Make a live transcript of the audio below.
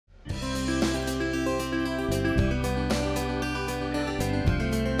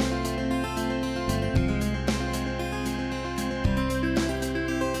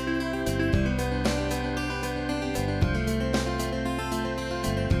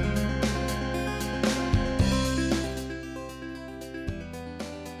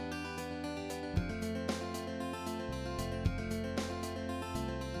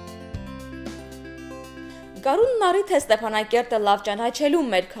Գարունն առիթ է Ստեփանակերտը լավ ճանաչելու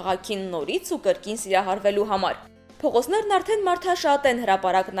մեր քաղաքին նորից ու կրկին սիրահարվելու համար։ Փողոցներն արդեն մարդաշատ են,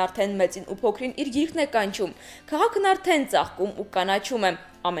 հրապարակն արդեն մեծին ու փոքրին իր գիրքն է կանչում, քաղաքն արդեն ծաղկում ու կանաչում է,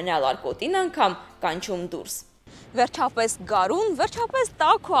 ամենալարկոտին անգամ կանչում դուրս։ Վերջապես գարուն, վերջապես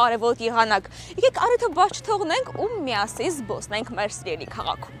տաք ու արևոտ եղանակ։ Եկեք առիթը բաց չթողնենք ու միասին զբոսնենք մեր սիրելի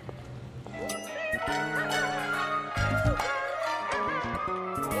քաղաքում։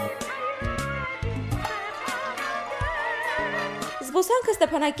 Զբոսանքը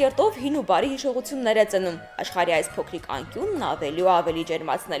Ստեփանակերտով հին ու բարի հիշողություններ է ծնում, աշխարհի այս փոքրիկ անկյունն ավելի ու ավելի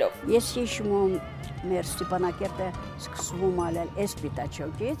ջերմացնելով։ Ես հիշում եմ մեր Ստեփանակերտը սկսվում ալել այս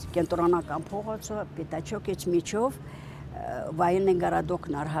Պիտաչոկից, կենտրոնական փողոցը Պիտաչոկից միջով Վայենի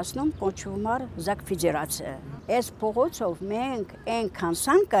գարադոկն առհասնում կոչվում էր Զակ Ֆեդերացիա։ Այս փողոցով մենք այնքան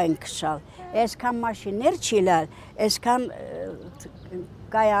սանկ ենք քշալ, այսքան մաշիներ չիլալ, այսքան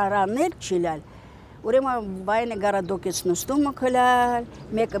կայարաններ չիլալ։ Ուրեմն Վայենի գարադոկից նստում մքլալ,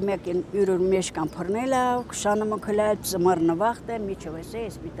 մեկը-մեկին յուրուր մեջ կան փռնելավ, քշանը մքլալ, ծմռնը վախտը, միջով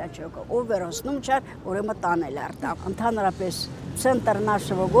էս Պիտաչոկը, ով վերոսնում չար, ուրեմն տանել արտավ։ Ընդհանրապես центр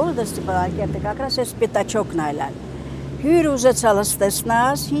нашего города Ստեփանակերտը как раз էս Պիտաչոկն այլալ։ Հյուր ուզեցալ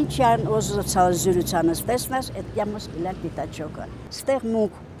ստեսնաս, հինչյան ուզեցալ զյուրությանը ստեսնաս, այդ ямս իլալ Պիտաչոկը։ Ստեղ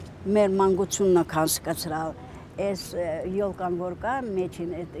մուկ մեր մանկությունն կանցկացրալ, էս յոլկան որ կա,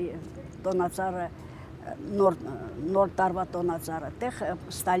 մեջին այդ տոնածառը նոր տարվա տոնածառը, տեղ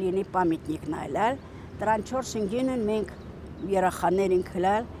Ստալինի պամյատնիկն այլալ, դրան 4-5-ին մենք երախաներ ենք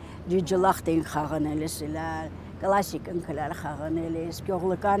հլալ, ջիջլախտ ենք խաղանել էսիլալ, կլասիկ ենք հլալ խաղանել ես,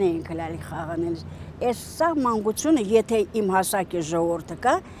 գյուղլկան ենք հլալ խաղանել ես։ Այս սա մանկությունը, եթե իմ հասակի ժողովուրդը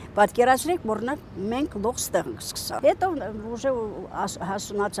կա, պատկերացրեք, որ մենք լող ստեղ ենք սկսալ։ Հետո ուժը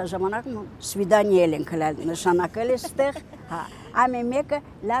հասունացա ժամանակում սվիդանիել ենք հլալ, նշանակել ես ստեղ, հա, ամեն մեկը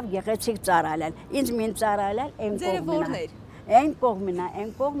լավ գեղեցիկ ծառայել, ինձ մին ծառայել, այն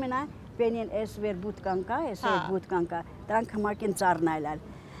կողմինա, բենին էս վեր բուտկան կա, էս վեր բուտկան կա, դրանք հմակին ծառնայել,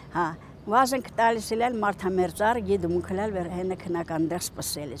 հա, վազենք տալիս իլալ մարդամերձար գիդում քլալ վեր հենը քնական դեր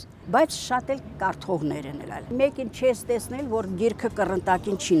սպասելիս բայց շատ էլ կարթողներ են ելալ մեկին չես տեսնել որ գիրքը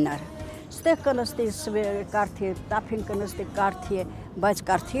կռնտակին չինար ստեղ կնստի կարթի տափին կնստի կարթի բայց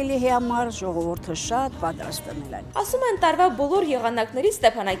կարթիլի համար ժողովուրդը շատ պատրաստ են ելալ ասում են տարվա բոլոր եղանակներից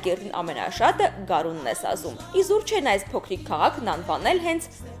Ստեփանակերտին ամենաշատը գարունն է սազում իզուր չեն այս փոքրիկ քաղաքն անվանել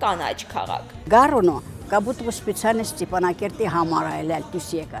հենց կանաչ քաղաք գարունը կաբուտ սպեցիալն Ստեփանակերտի համար այլալ դուս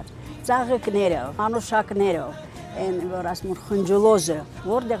եկած ծաղիկներով, անուշակներով, այն որ ասում խնջլոզը,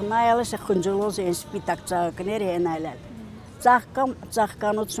 որտեղ նայալս է խնջլոզը այն սպիտակ ծաղիկները են այլալ,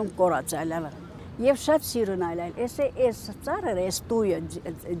 ծաղկանություն կորած այլալ, և շատ սիրուն այլալ, эс цары, эс туя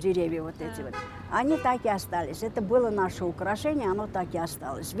деревья вот эти вот, они так и остались, это было наше украшение, оно так и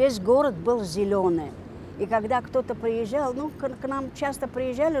осталось, весь город был зеленый. И когда кто-то приезжал, ну, к нам часто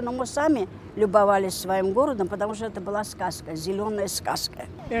приезжали, но мы сами любовались своим городом, потому что это была сказка, зеленая сказка.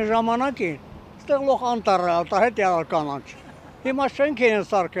 Ժամանակին ստեղ լող անտառը արտահայտ եղալ կանաչ։ Հիմա շենք են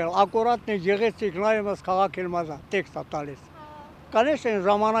սարքել, ակուրատնի գեղեցիկ նայում ես քաղաքին մազա, տեքստա տալիս։ Конечно,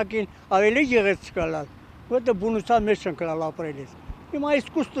 ժամանակին ավելի գեղեցիկ կլալ, որտե բունության մեջ են կլալ ապրելիս։ Հիմա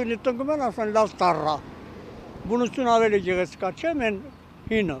իսկուստնի տնկում են ասեն լավ տարրա։ Բունություն ավելի գեղեցիկ չէ, մեն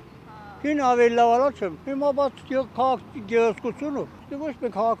հինը։ Հին ավելի լավ չեմ, հիմա բաց քաղաք գեղեցկությունը, ոչ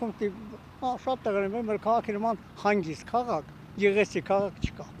մեկ քաղաքում շատ տեղերում է, մեր քաղաքի նման հանգիստ քաղաք, գեղեցիկ քաղաք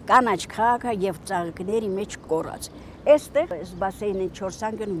չկա։ Կանաչ քաղաքը և ծաղիկների մեջ կորած։ Այստեղ բասեյնի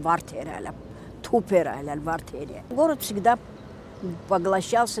 4-անգին վարդեր այլա, թուփեր այլալ վարդերը։ Город всегда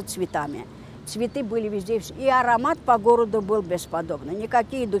поглощался цветами. Цветы были везде, и аромат по городу был бесподобный.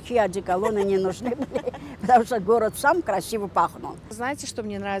 Никакие духи, одеколоны не нужны были, потому что город сам красиво пахнул. Знаете, что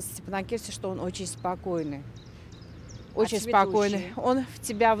мне нравится в Степанакерте, что он очень спокойный. Очень спокойный. Он в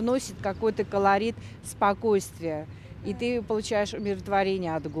тебя вносит какой-то колорит спокойствия, и ты получаешь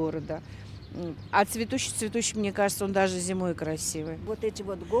умиротворение от города. А цветущий, мне кажется, он даже зимой красивый. Вот эти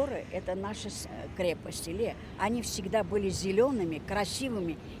вот горы, это наши крепости. Они всегда были зелеными,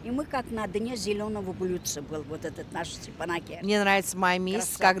 красивыми. И мы как на дне зеленого блюдца был вот этот наш Степанакерт. Мне нравится май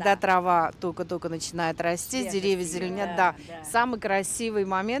месяц, когда трава только-только начинает расти, деревья зеленят. Да. Самый красивый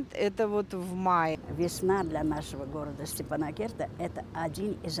момент – это вот в мае. Весна для нашего города Степанакерта – это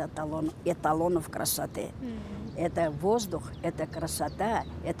один из эталонов красоты. Это воздух, это красота,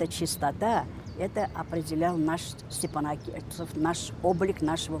 это чистота. Это определял наш Степанакертов, наш облик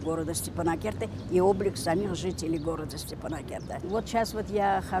нашего города Степанакерта и облик самих жителей города Степанакерта. Вот сейчас вот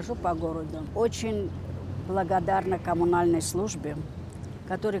я хожу по городу, очень благодарна коммунальной службе,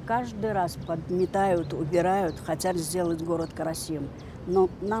 которые каждый раз подметают, убирают, хотят сделать город красивым. Но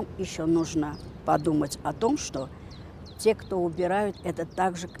нам еще нужно подумать о том, что те, кто убирают, это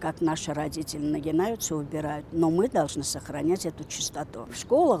так же, как наши родители нагинаются, убирают. Но мы должны сохранять эту чистоту. В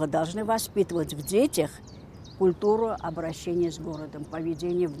школах должны воспитывать в детях культуру обращения с городом,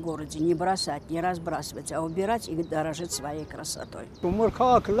 поведение в городе. Не бросать, не разбрасывать, а убирать и дорожить своей красотой.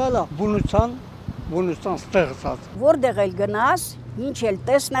 Որտեղ էլ գնաս, ինչ էլ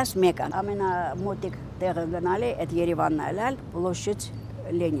տեսնես մեկան։ Ամենամոտիկ տեղը գնալի այդ Երևանն այլալ, Պլոշիչ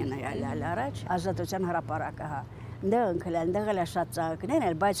Լենինը այլալ առաջ, Ազատության հրապարակը հա։ Դեղ ընկլել, դեղ էլ շատ ծաղիկներ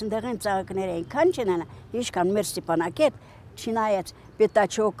են, բայց ընդեղին ծաղիկները այնքան չեն, ինչքան մեր Ստեփանակերտ, չնայած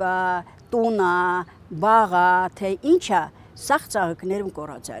Պետաչոկը, տունը, բաղը, թե ինչա, սաղ ծաղիկներում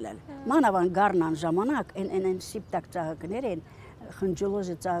կորացել են։ Մանավանդ գարնան ժամանակ այն սիպտակ ծաղիկներ են,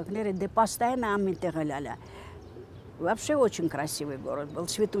 խնջոլոզի ծաղիկները, դե постоянно ամենտեղ էլալա։ Вообще очень красивый город был,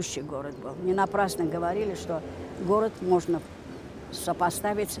 цветущий город был. Не напрасно говорили, что город можно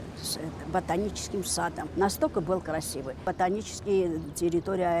сопоставить с ботаническим садом. Настолько был красивый. Ботанические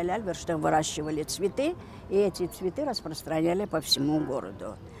территории Айляльвер, что выращивали цветы, и эти цветы распространяли по всему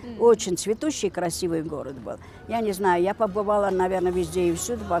городу. Очень цветущий и красивый город был. Я не знаю, я побывала, наверное, везде и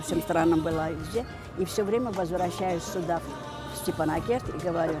всюду, по всем странам была везде, и все время возвращаюсь сюда, в Степанакерт, и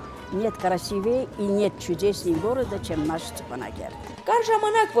говорю, нет красивее и нет чудеснее города, чем наш Степанакерт. Կար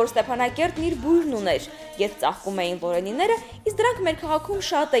ժամանակ, որ Ստեփանակերտն իր բույրն ուներ, երբ ծաղկում էին որոնիները, իսկ դրանք մեր քաղաքում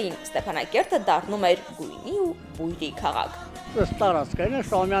շատ էին, Ստեփանակերտը դառնում էր գույնի ու բույրի քաղաք։ Տարածքն է,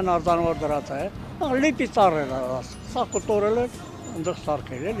 Շամյան արձանավոր դրած է, լիպի ծառեր արած, սա կտորել է, ընդեղ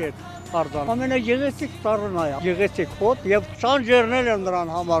սարքել է այդ արձան։ Ամենագեղեցիկ ծառն է, գեղեցիկ հոտ եւ շանջերներ են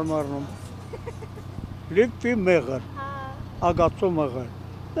նրան համար մեռնում։ Լիպի մեղր, ագացու մեղր։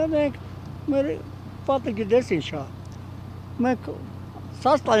 Դա մենք մեր պատը գիտես ինչա։ Մենք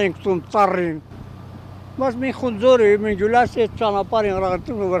սաստան ենք տուն ծառին, բայց մի խունձորի, մի գյուլասի այդ ճանապարհին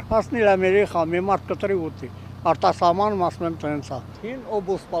հրաղտում, որ հասնել է մեր երեխա, մի մարդ կտրի ուտի, արտասահմանում ասում եմ տենց է։ Հին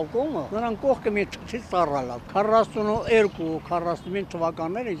օբոս պալկոմը, նրան կողքը մի թթից ծառալ է, 42-41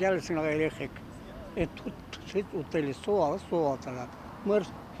 թվականները ելս են երեխեք, այդ թթից ուտելի սոված է։ Մեր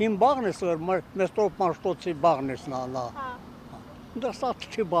հին բաղն է սր, մեր ստոպ մաշտոցի բաղն է սնալա։ Դա սա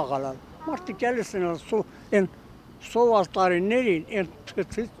թթի բաղալ է, մարդիկ ելս են Սոված տարիներին են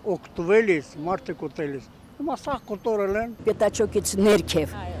թթից օգտվելիս, մարդիկ ուտելիս։ Հիմա սաղ կտորել են։ Պետաչոկից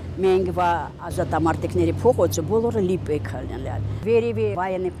ներքև մենք ազատամարտիկների փողոցը բոլորը լիպ է քալել։ Վերևի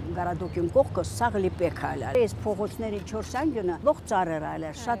վայենի գարադոկին կողքը սաղ լիպ է քալել։ Այս փողոցների 4 անգյունը լող ծառեր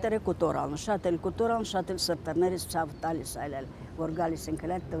այլել, շատերը կտորալ, շատ էլ սրտերներից ցավ տալիս այլել, որ գալիս են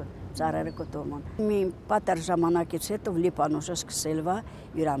քլել ծառերը կտորման։ Մի պատար ժամանակից հետո լիպանոշը սկսել է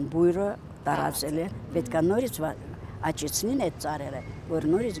իրան բույրը տարածել է, պետք է նորից աճեցնին այդ ծառերը, որ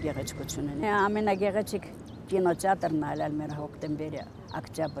նորից գեղեցկություն ունեն։ Ամենագեղեցիկ կինոթեատրն այլել մեր հոկտեմբերի,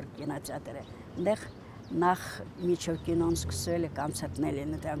 օկտեմբեր կինոթեատրը։ Այնտեղ նախ միջով կինոն սկսել է կոնցերտներ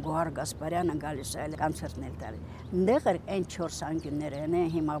են, Գոհար Գասպարյանը գալիս է կոնցերտներ տալ։ Այնտեղ այն 4 անգյուններ են,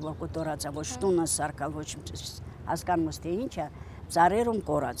 հիմա որ կտորած է, ոչ տունը սարքալ, ոչ հասկանում թե ինչ է, ծառերում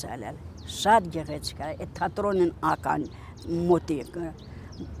կորած այլել։ Շատ գեղեցիկ է, այդ թատրոնն ական մոտիկ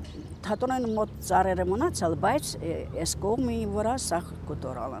Թատրոնին մոտ ծառերը մնացալ, բայց այս կողմի վրա սաղ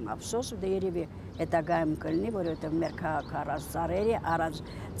կտորալ են ափսոս, դե երևի հետագայում կլինի, որովհետև մեր քաղաքը առած ծառերի, առած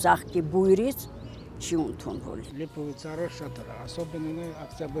ծաղկի բույրից չի ընդունվել։ Լիպովի ծառը շատ էր, особенно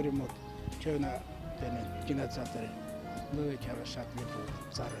օկտեմբերի մոտ, չունա կինոթեատրը, նույնքերը շատ լիպով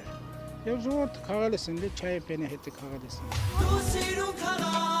ծառեր։ Եվ ժողովուրդը խաղալիս են, չայ պենի հետ խաղալիս են։ Դու սիրուն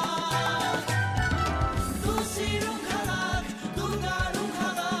քաղաք, դու սիրուն քաղաք, դու գարուն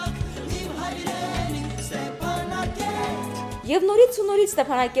Եվ նորից ու նորից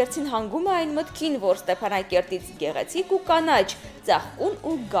Ստեփանակերտին հանգում է այն մտքին, որ Ստեփանակերտից գեղեցիկ ու կանաչ, ծաղկուն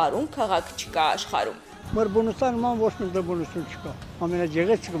ու գարուն քաղաք չկա աշխարհում։ Մեր բունության ման ոչ մի բունություն չկա։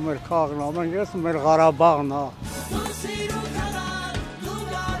 Ամենագեղեցիկը մեր քաղաքն է, ամենագեղեցիկը մեր Ղարաբաղն է։